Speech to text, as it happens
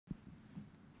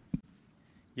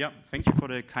Yeah, thank you for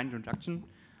the kind introduction.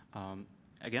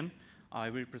 Again, I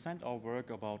will present our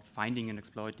work about finding and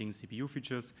exploiting CPU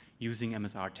features using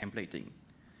MSR templating.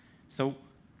 So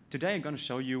today I'm going to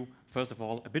show you, first of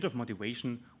all, a bit of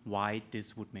motivation why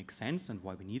this would make sense and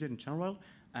why we need it in general.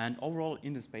 And overall,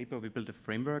 in this paper, we built a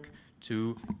framework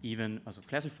to even also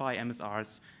classify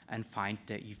MSRs and find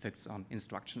their effects on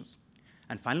instructions.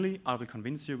 And finally, I will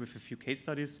convince you with a few case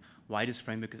studies why this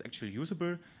framework is actually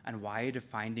usable and why the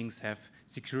findings have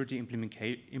security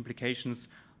implications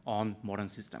on modern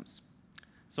systems.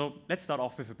 So let's start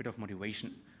off with a bit of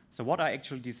motivation. So what are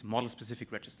actually these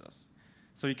model-specific registers?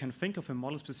 So you can think of a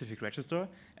model-specific register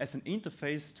as an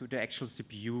interface to the actual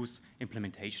CPU's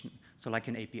implementation, so like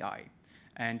an API.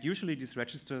 And usually these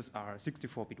registers are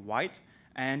 64-bit wide,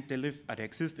 and they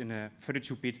exist in a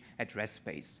 32-bit address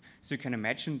space. So you can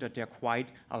imagine that there are quite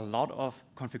a lot of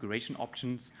configuration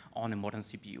options on a modern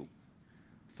CPU.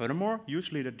 Furthermore,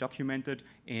 usually they're documented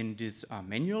in these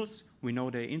manuals. We know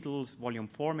the Intel Volume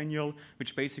 4 manual,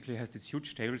 which basically has these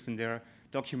huge tables in there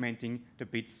documenting the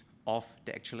bits of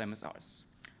the actual MSRs.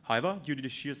 However, due to the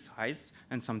sheer size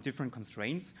and some different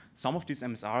constraints, some of these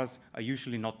MSRs are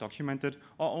usually not documented,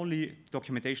 or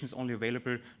documentation is only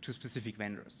available to specific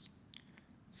vendors.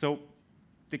 So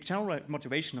the general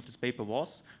motivation of this paper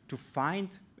was to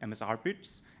find MSR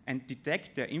bits and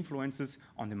detect their influences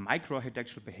on the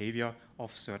microarchitectural behavior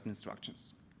of certain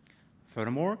instructions.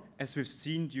 Furthermore, as we've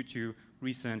seen due to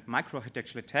recent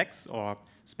microarchitectural attacks or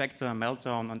Spectre,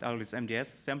 Meltdown, and Alice MDS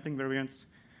sampling variants,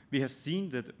 we have seen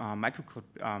that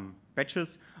microcode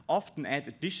patches often add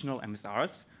additional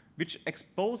MSRs which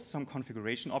expose some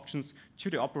configuration options to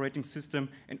the operating system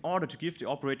in order to give the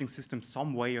operating system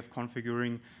some way of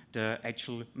configuring the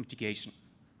actual mitigation.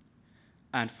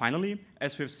 And finally,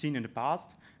 as we have seen in the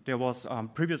past, there was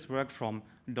previous work from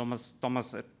Thomas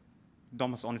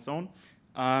on its own,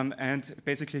 and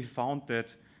basically found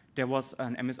that there was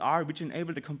an MSR which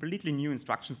enabled a completely new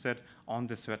instruction set on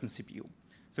the certain CPU.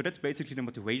 So that's basically the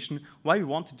motivation why we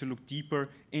wanted to look deeper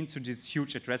into this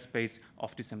huge address space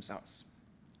of these MSRs.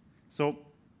 So,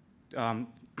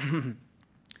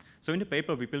 so in the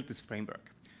paper, we built this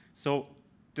framework. So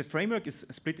the framework is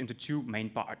split into two main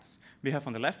parts. We have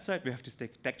on the left side, we have this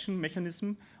detection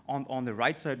mechanism. On the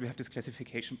right side, we have this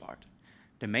classification part.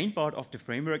 The main part of the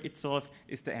framework itself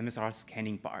is the MSR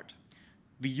scanning part.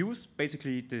 We use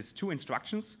basically these two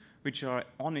instructions, which are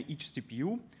on each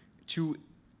CPU, to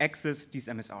access these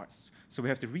MSRs. So we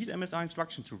have the read MSR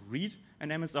instruction to read an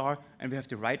MSR, and we have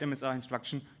the write MSR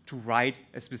instruction to write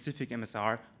a specific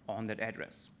MSR on that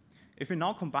address. If we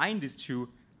now combine these two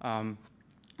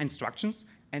instructions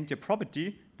and the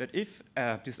property that if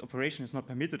this operation is not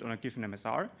permitted on a given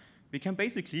MSR, we can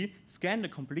basically scan the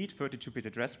complete 32-bit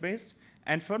address space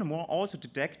and furthermore also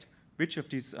detect which of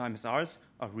these MSRs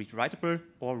are read-writable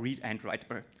or read and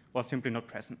writable or simply not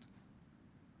present.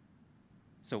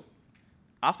 So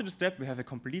after the step, we have a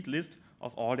complete list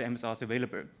of all the MSRs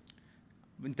available.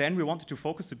 And then we wanted to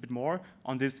focus a bit more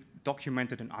on this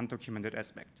documented and undocumented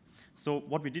aspect. So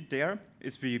what we did there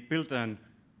is we built an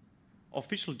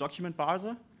official document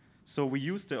parser. So we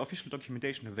used the official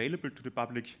documentation available to the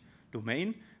public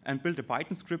domain and built a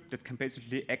Python script that can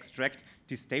basically extract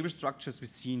these table structures we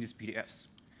see in these PDFs.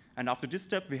 And after this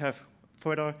step, we have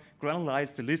further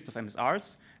granularized the list of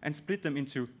MSRs and split them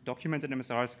into documented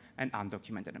MSRs and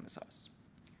undocumented MSRs.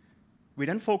 We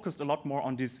then focused a lot more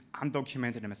on these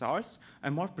undocumented MSRs,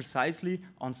 and more precisely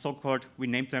on so-called, we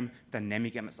named them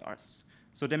dynamic MSRs.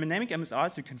 So dynamic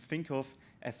MSRs you can think of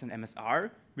as an MSR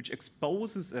which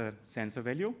exposes a sensor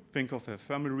value. Think of a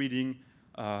thermal reading,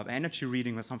 energy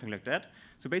reading, or something like that.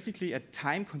 So basically a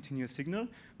time-continuous signal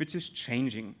which is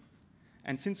changing.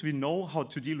 And since we know how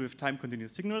to deal with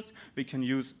time-continuous signals, we can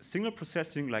use signal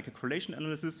processing like a correlation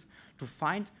analysis to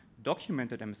find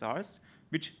documented MSRs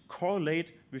which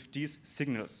correlate with these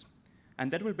signals. And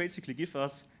that will basically give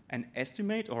us an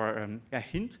estimate or a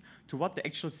hint to what the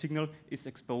actual signal is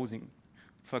exposing.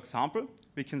 For example,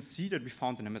 we can see that we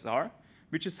found an MSR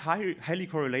which is highly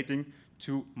correlating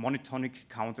to monotonic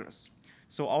counters.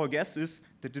 So our guess is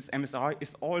that this MSR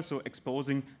is also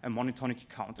exposing a monotonic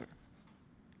counter.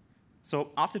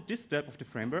 So after this step of the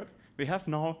framework, we have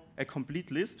now a complete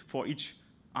list for each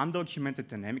undocumented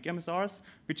dynamic MSRs,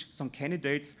 which some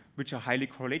candidates which are highly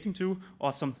correlating to,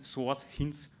 or some source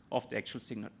hints of the actual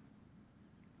signal.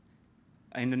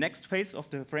 In the next phase of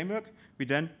the framework, we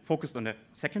then focused on the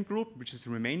second group, which is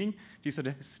remaining. These are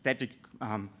the static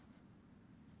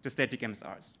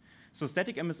MSRs. So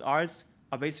static MSRs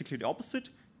are basically the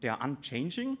opposite. They are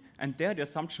unchanging, and there the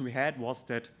assumption we had was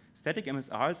that static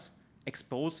MSRs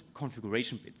expose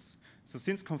configuration bits. So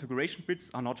since configuration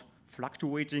bits are not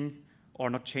fluctuating or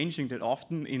not changing that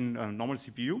often in a normal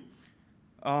CPU.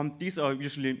 These are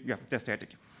usually, yeah, they're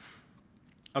static.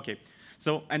 Okay,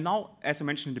 so, and now, as I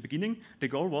mentioned in the beginning, the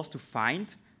goal was to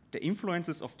find the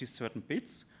influences of these certain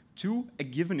bits to a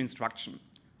given instruction.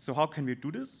 So how can we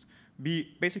do this?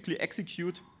 We basically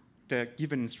execute the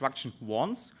given instruction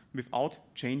once without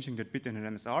changing that bit in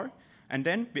an MSR, and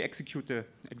then we execute the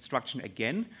instruction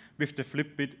again with the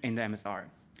flip bit in the MSR.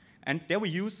 And there we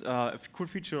use a cool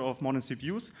feature of modern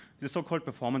CPUs, the so-called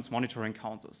performance monitoring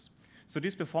counters. So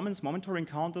these performance monitoring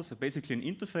counters are basically an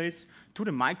interface to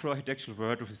the microarchitectural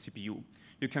world of the CPU.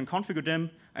 You can configure them,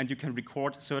 and you can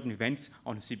record certain events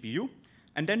on the CPU.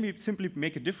 And then we simply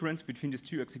make a difference between these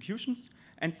two executions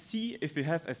and see if we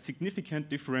have a significant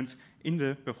difference in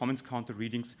the performance counter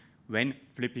readings when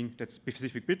flipping that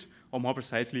specific bit, or more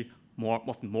precisely,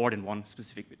 often more than one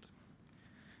specific bit.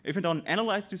 If we don't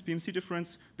analyze this BMC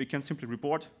difference, we can simply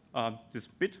report this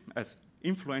bit as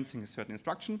influencing a certain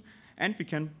instruction, and we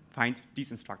can find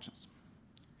these instructions.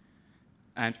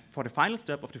 And for the final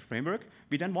step of the framework,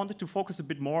 we then wanted to focus a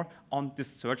bit more on this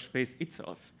search space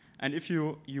itself. And if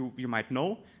you might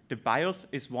know, the BIOS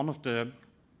is one of the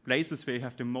places where you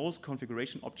have the most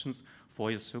configuration options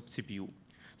for your CPU.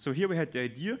 So here we had the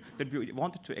idea that we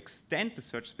wanted to extend the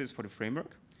search space for the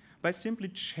framework by simply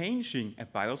changing a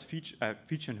BIOS feature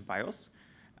in the BIOS,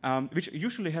 which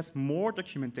usually has more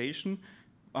documentation.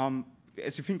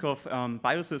 As you think of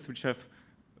BIOSes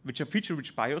which are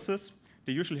feature-rich BIOSes,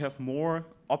 they usually have more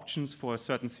options for a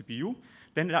certain CPU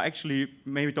than are actually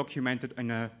maybe documented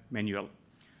in a manual.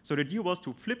 So the idea was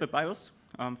to flip a BIOS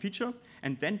feature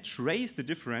and then trace the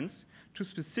difference to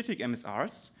specific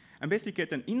MSRs and basically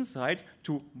get an insight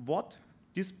to what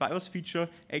this BIOS feature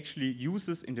actually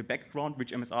uses in the background,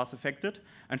 which MSRs affected.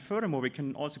 And furthermore, we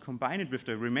can also combine it with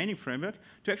the remaining framework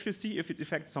to actually see if it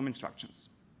affects some instructions.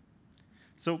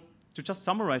 So to just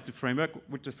summarize the framework,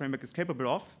 what the framework is capable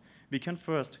of, we can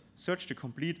first search the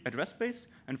complete address space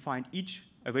and find each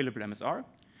available MSR.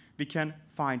 We can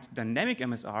find dynamic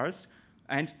MSRs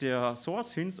and their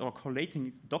source hints or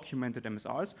collating documented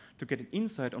MSRs to get an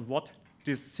insight on what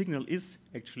this signal is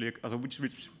actually,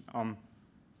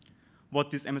 what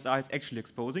this MSR is actually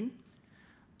exposing.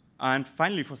 And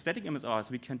finally, for static MSRs,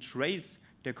 we can trace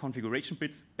their configuration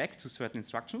bits back to certain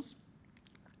instructions.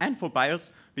 And for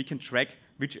BIOS, we can track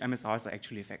which MSRs are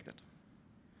actually affected.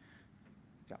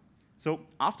 Yeah. So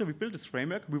after we built this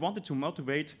framework, we wanted to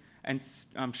motivate and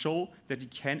show that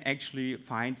it can actually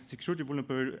find security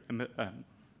vulnerable,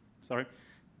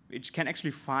 it can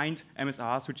actually find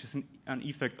MSRs which has an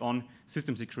effect on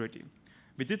system security.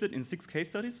 We did it in 6 case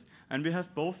studies, and we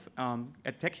have both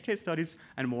attack case studies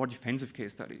and more defensive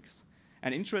case studies.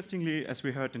 And interestingly, as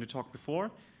we heard in the talk before,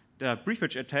 the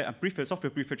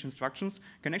software prefetch instructions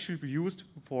can actually be used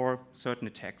for certain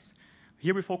attacks.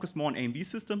 Here we focus more on AMD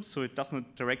systems, so it does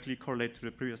not directly correlate to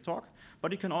the previous talk,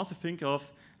 but you can also think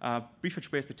of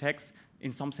prefetch-based attacks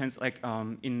in some sense like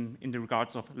in the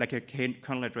regards of like a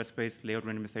kernel address-based layout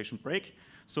randomization break.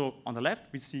 So on the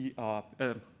left, we see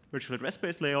a virtual address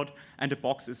space layout, and the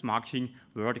box is marking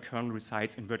where the kernel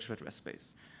resides in virtual address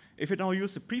space. If we now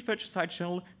use the prefetch side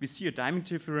channel, we see a timing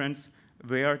difference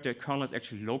where the kernel is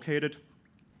actually located,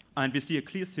 and we see a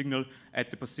clear signal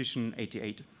at the position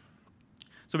 88.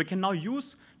 So we can now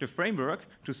use the framework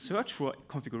to search for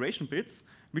configuration bits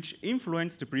which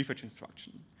influence the prefetch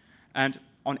instruction. And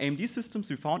on AMD systems,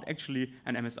 we found actually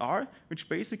an MSR which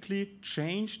basically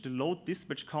changed the load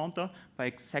dispatch counter by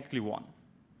exactly 1.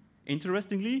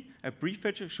 Interestingly, a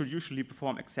prefetch should usually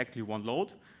perform exactly 1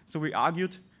 load, so we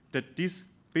argued that these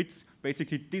bits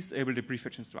basically disable the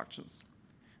prefetch instructions.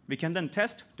 We can then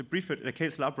test the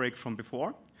KSLR break from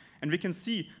before, and we can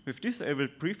see with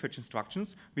disabled prefetch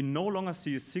instructions, we no longer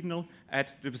see a signal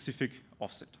at the specific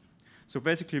offset. So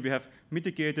basically, we have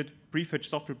mitigated prefetch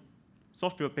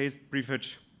software-based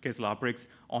prefetch KSLR breaks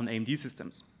on AMD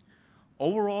systems.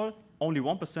 Overall, only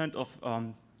 1% of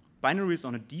binaries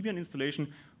on a Debian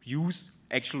installation use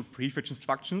actual prefetch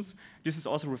instructions. This is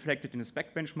also reflected in the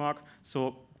spec benchmark,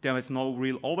 so there is no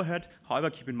real overhead. However,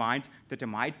 keep in mind that there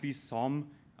might be some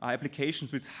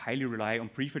applications which highly rely on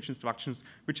prefetch instructions,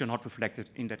 which are not reflected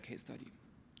in that case study.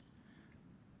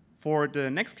 For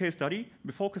the next case study,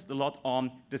 we focused a lot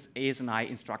on this ASNI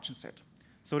instruction set.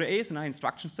 So the ASNI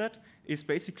instruction set is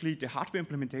basically the hardware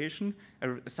implementation,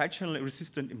 a side-channel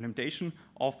resistant implementation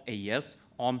of AES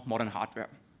on modern hardware.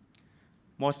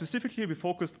 More specifically, we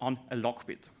focused on a lock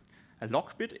bit. A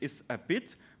lock bit is a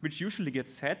bit which usually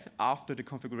gets set after the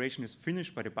configuration is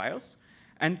finished by the BIOS,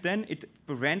 and then it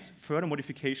prevents further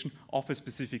modification of a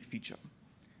specific feature.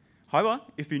 However,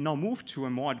 if we now move to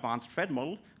a more advanced thread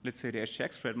model, let's say the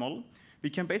SGX thread model, we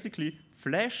can basically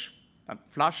flash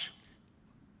flash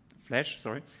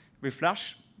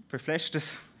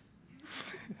this.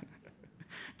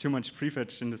 Too much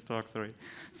prefetch in this talk, sorry.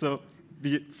 So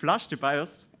we flush the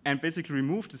BIOS and basically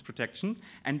remove this protection,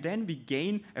 and then we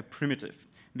gain a primitive.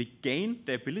 We gain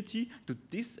the ability to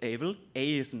disable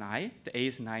ASNI, the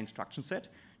ASNI instruction set,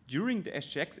 during the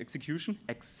SGX execution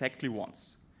exactly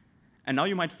once. And now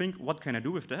you might think, what can I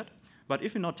do with that? But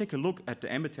if you now take a look at the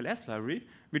MBTLS library,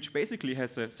 which basically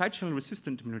has a side channel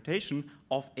resistant implementation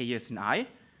of ASNI,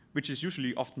 which is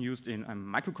usually often used in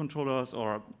microcontrollers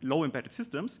or low embedded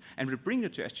systems, and we bring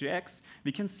it to SGX,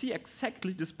 we can see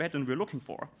exactly this pattern we're looking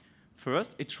for.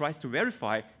 First, it tries to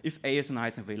verify if ASNI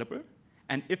is available,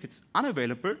 and if it's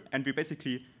unavailable, and we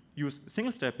basically use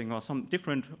single stepping or some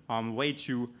different way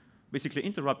to basically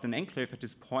interrupt an enclave at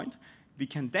this point, we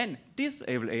can then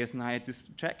disable ASNI at this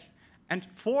check and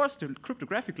force the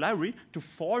cryptographic library to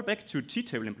fall back to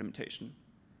T-table implementation.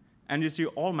 And as you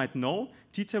all might know,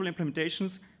 T-table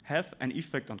implementations have an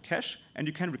effect on cache, and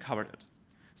you can recover it.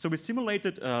 So we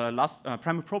simulated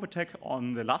primary probe attack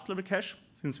on the last level cache,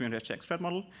 since we're in the SGX threat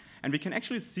model, and we can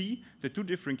actually see the two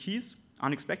different keys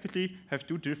unexpectedly have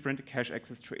two different cache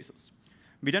access traces.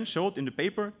 We then showed in the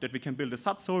paper that we can build a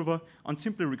SAT solver and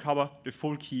simply recover the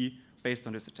full key based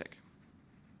on this attack.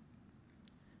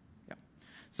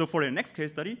 So for the next case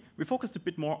study, we focused a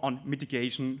bit more on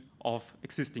mitigation of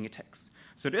existing attacks.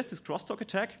 So there's this crosstalk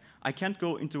attack. I can't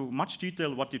go into much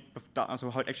detail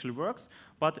how it actually works,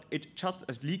 but it just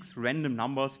leaks random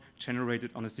numbers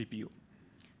generated on a CPU.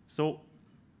 So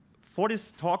for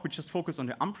this talk, we just focus on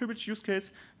the unprivileged use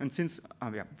case, and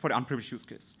for the unprivileged use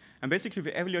case. And basically,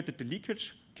 we evaluated the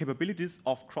leakage capabilities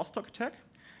of crosstalk attack,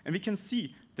 and we can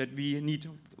see that we need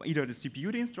either the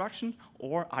CPUD instruction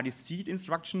or RDC'd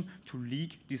instruction to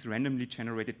leak this randomly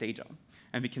generated data.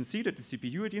 And we can see that the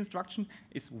CPUD instruction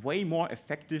is way more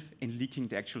effective in leaking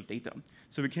the actual data.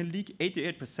 So we can leak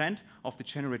 88% of the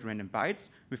generated random bytes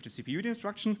with the CPUD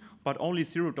instruction, but only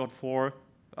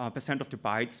 0.4% of the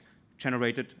bytes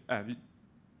generated by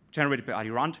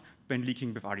RDRUNT when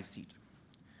leaking with RDC'd.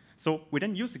 So we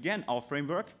then use again our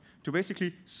framework to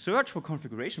basically search for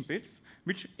configuration bits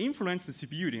which influence the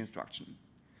CPUD instruction.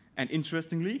 And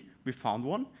interestingly, we found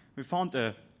one. We found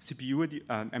a CPUD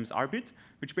MSR bit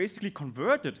which basically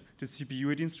converted the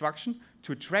CPUD instruction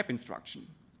to a trap instruction.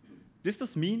 This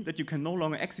does mean that you can no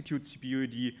longer execute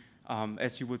CPUD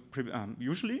as you would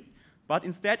usually, but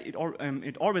instead it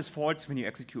always faults when you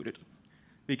execute it.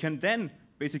 We can then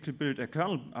basically build a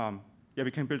kernel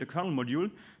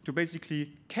module to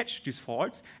basically catch these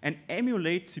faults and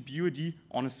emulate CPUD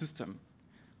on a system.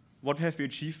 What can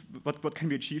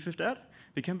we achieve with that?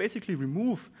 We can basically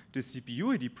remove the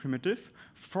CPUD primitive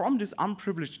from this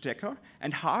unprivileged attacker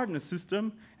and harden a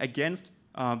system against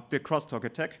the crosstalk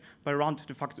attack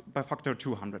by factor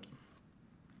 200.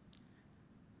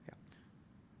 Yeah.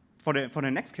 For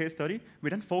the next case study, we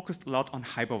then focused a lot on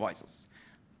hypervisors.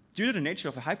 Due to the nature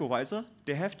of a hypervisor,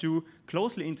 they have to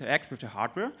closely interact with the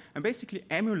hardware and basically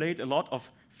emulate a lot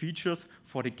of features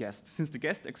for the guest, since the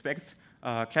guest expects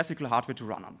classical hardware to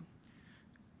run on.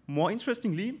 More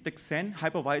interestingly, the Xen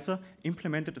hypervisor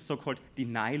implemented a so-called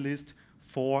deny list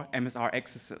for MSR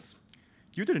accesses.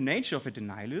 Due to the nature of a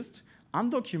deny list,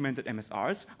 undocumented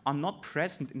MSRs are not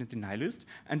present in the deny list,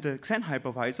 and the Xen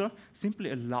hypervisor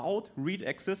simply allowed read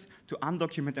access to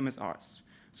undocumented MSRs.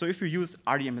 So if you use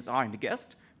RDMSR in the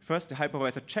guest, first the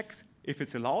hypervisor checks if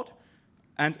it's allowed,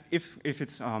 and if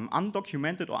it's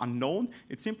undocumented or unknown,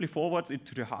 it simply forwards it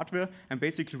to the hardware and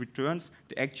basically returns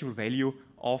the actual value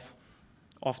of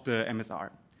the MSR.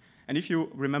 And if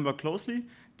you remember closely,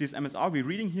 this MSR we're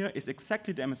reading here is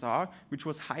exactly the MSR which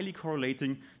was highly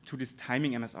correlating to these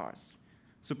timing MSRs.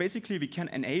 So basically, we can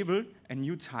enable a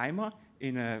new timer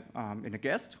in a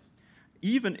guest,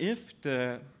 even if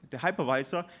the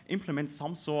hypervisor implements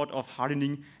some sort of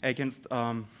hardening against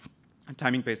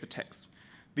timing-based attacks.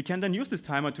 We can then use this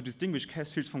timer to distinguish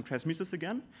cache fields from cache misses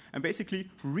again, and basically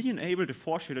re-enable the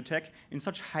force-shield attack in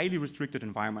such highly restricted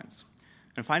environments.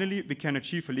 And finally, we can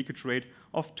achieve a leakage rate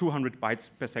of 200 bytes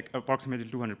per second, approximately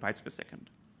 200 bytes per second.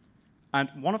 And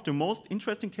one of the most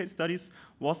interesting case studies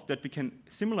was that we can,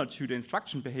 similar to the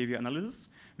instruction behavior analysis,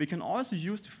 we can also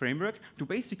use the framework to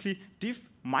basically diff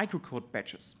microcode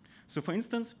batches. So for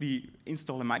instance, we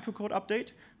install a microcode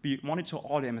update, we monitor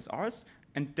all the MSRs,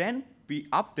 and then we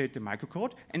update the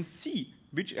microcode and see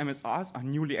which MSRs are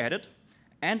newly added,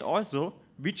 and also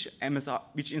which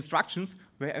instructions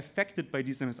were affected by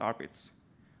these MSR bits.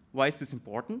 Why is this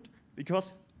important?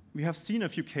 Because we have seen a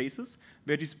few cases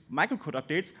where these microcode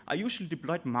updates are usually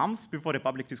deployed months before the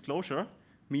public disclosure,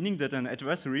 meaning that an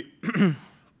adversary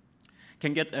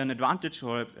can get an advantage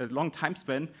or a long time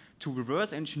span to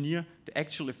reverse engineer the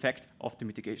actual effect of the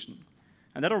mitigation.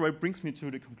 And that already brings me to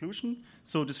the conclusion.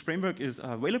 So this framework is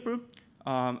available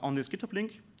on this GitHub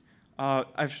link.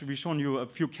 We've shown you a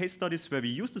few case studies where we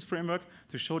use this framework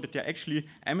to show that there are actually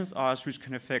MSRs which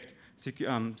can affect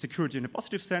security in a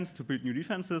positive sense to build new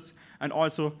defenses, and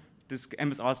also these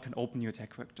MSRs can open new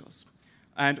attack vectors.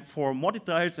 And for more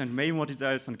details and many more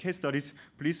details on case studies,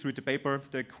 please read the paper.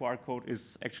 The QR code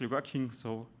is actually working,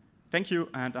 so thank you,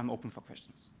 and I'm open for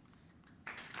questions.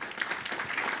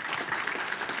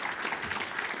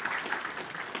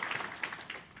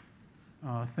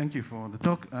 Thank you for the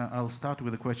talk. I'll start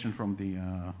with a question from the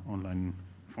online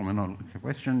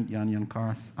question. Jan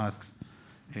Kars asks,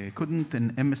 couldn't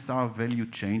an MSR value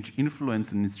change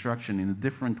influence an instruction in a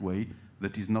different way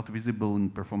that is not visible in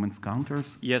performance counters?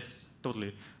 Yes,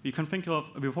 totally. We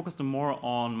focused more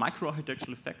on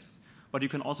micro-architectural effects, but you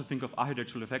can also think of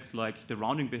architectural effects like the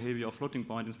rounding behavior of floating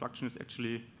point instruction is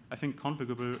actually, I think,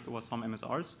 configurable over some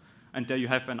MSRs. And there you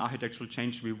have an architectural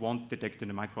change we won't detect in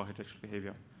the micro-architectural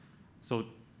behavior. So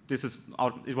this is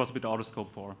it was a bit out of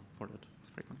scope for that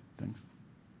frequently. Thanks.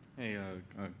 Hey,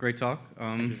 great talk.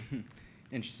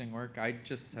 Interesting work. I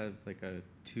just have like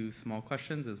two small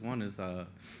questions. One is,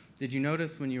 did you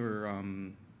notice when you were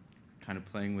kind of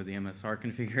playing with the MSR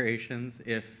configurations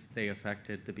if they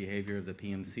affected the behavior of the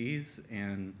PMCs,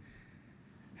 and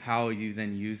how you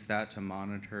then use that to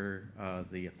monitor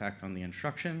the effect on the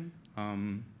instruction?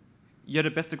 Yeah,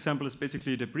 the best example is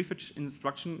basically the prefetch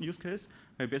instruction use case,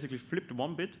 where we basically flipped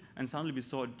one bit, and suddenly we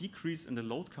saw a decrease in the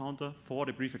load counter for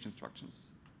the prefetch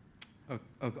instructions.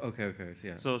 Okay,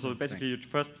 yeah. So basically, you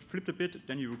first flip the bit,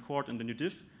 then you record, and then you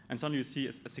diff, and suddenly you see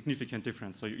a significant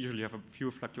difference. So you usually have a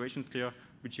few fluctuations there,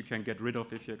 which you can get rid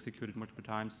of if you execute it multiple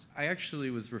times. I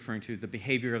actually was referring to the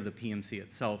behavior of the PMC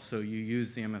itself. So you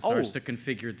use the MSRs to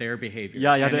configure their behavior.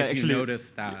 Yeah, and if actually, you notice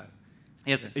that.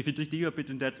 Yes, if you dig a bit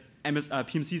in that,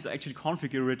 PMCs are actually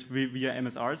configured via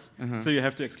MSRs, so you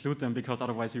have to exclude them because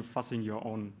otherwise you're fussing your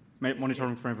own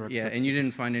monitoring framework. Yeah, and you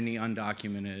didn't find any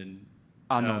undocumented.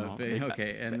 No.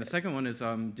 Okay, and the second one is,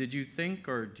 did you think,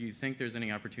 or do you think there's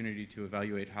any opportunity to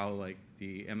evaluate how like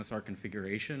the MSR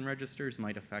configuration registers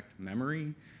might affect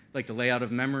memory, like the layout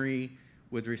of memory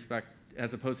with respect,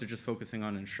 as opposed to just focusing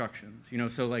on instructions? You know,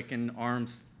 so like in ARM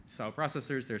style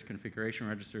processors, there's configuration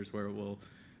registers where it will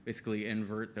basically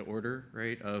invert the order,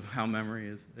 right, of how memory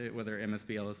is, whether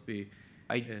MSB, LSB.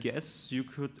 I guess you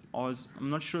could also, I'm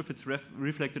not sure if it's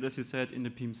reflected, as you said, in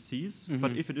the PMCs,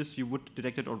 but if it is, you would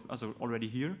detect it already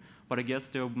here. But I guess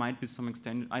there might be some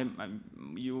extent,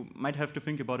 you might have to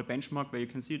think about a benchmark where you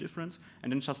can see a difference,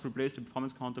 and then just replace the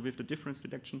performance counter with the difference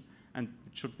detection, and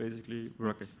it should basically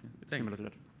work similar to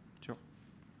that. Sure.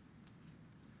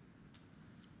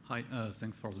 Hi,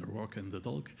 thanks for the work and the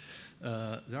talk.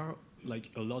 There are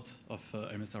like a lot of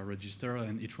MSR register,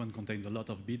 and each one contains a lot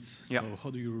of bits. Yeah. So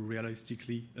how do you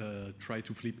realistically try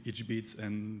to flip each bit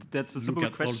and that's a look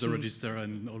at question. all the register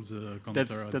and all the counter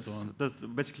and so on? That's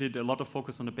basically a lot of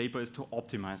focus on the paper is to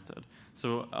optimize that.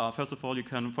 So first of all, you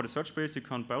can, for the search space, you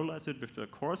can parallelize it with the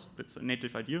course. It's a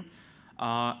native idea.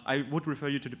 I would refer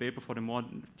you to the paper for the more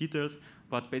details,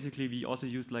 but basically we also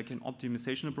used like an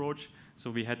optimization approach. So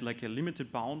we had like a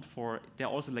limited bound for, there are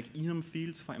also like enum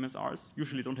fields for MSRs.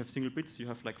 Usually you don't have single bits, you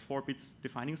have like 4 bits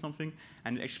defining something.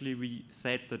 And actually we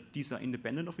said that these are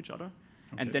independent of each other.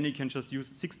 Okay. And then you can just use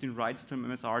 16 writes to an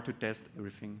MSR to test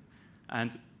everything.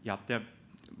 And yeah, there are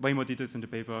way more details in the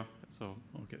paper. So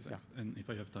okay, thanks. Yeah. And if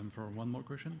I have time for one more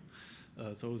question.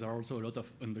 So there are also a lot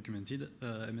of undocumented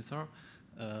MSR.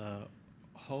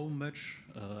 How much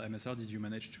MSR did you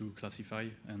manage to classify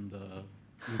and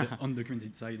with the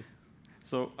undocumented side?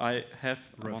 So I have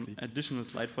one additional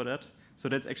slide for that. So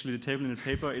that's actually the table in the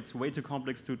paper. It's way too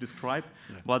complex to describe,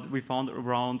 but we found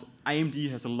around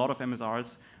IMD has a lot of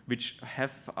MSRs which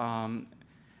have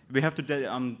we have to,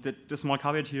 the small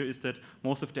caveat here is that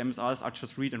most of the MSRs are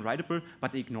just read and writable,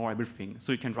 but they ignore everything.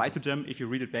 So you can write to them. If you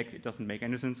read it back, it doesn't make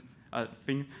any sense.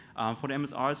 For the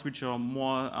MSRs, which are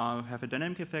more have a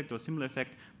dynamic effect or similar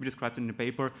effect, we described it in the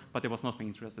paper, but there was nothing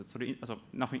interested. So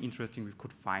nothing interesting we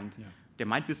could find. Yeah. There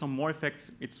might be some more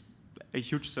effects. It's a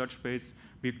huge search space.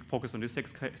 We focus on the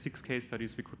 6 case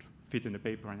studies we could fit in the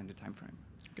paper and in the time frame.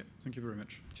 Okay, thank you very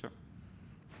much. Sure.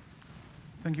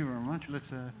 Thank you very much. Let's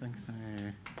thank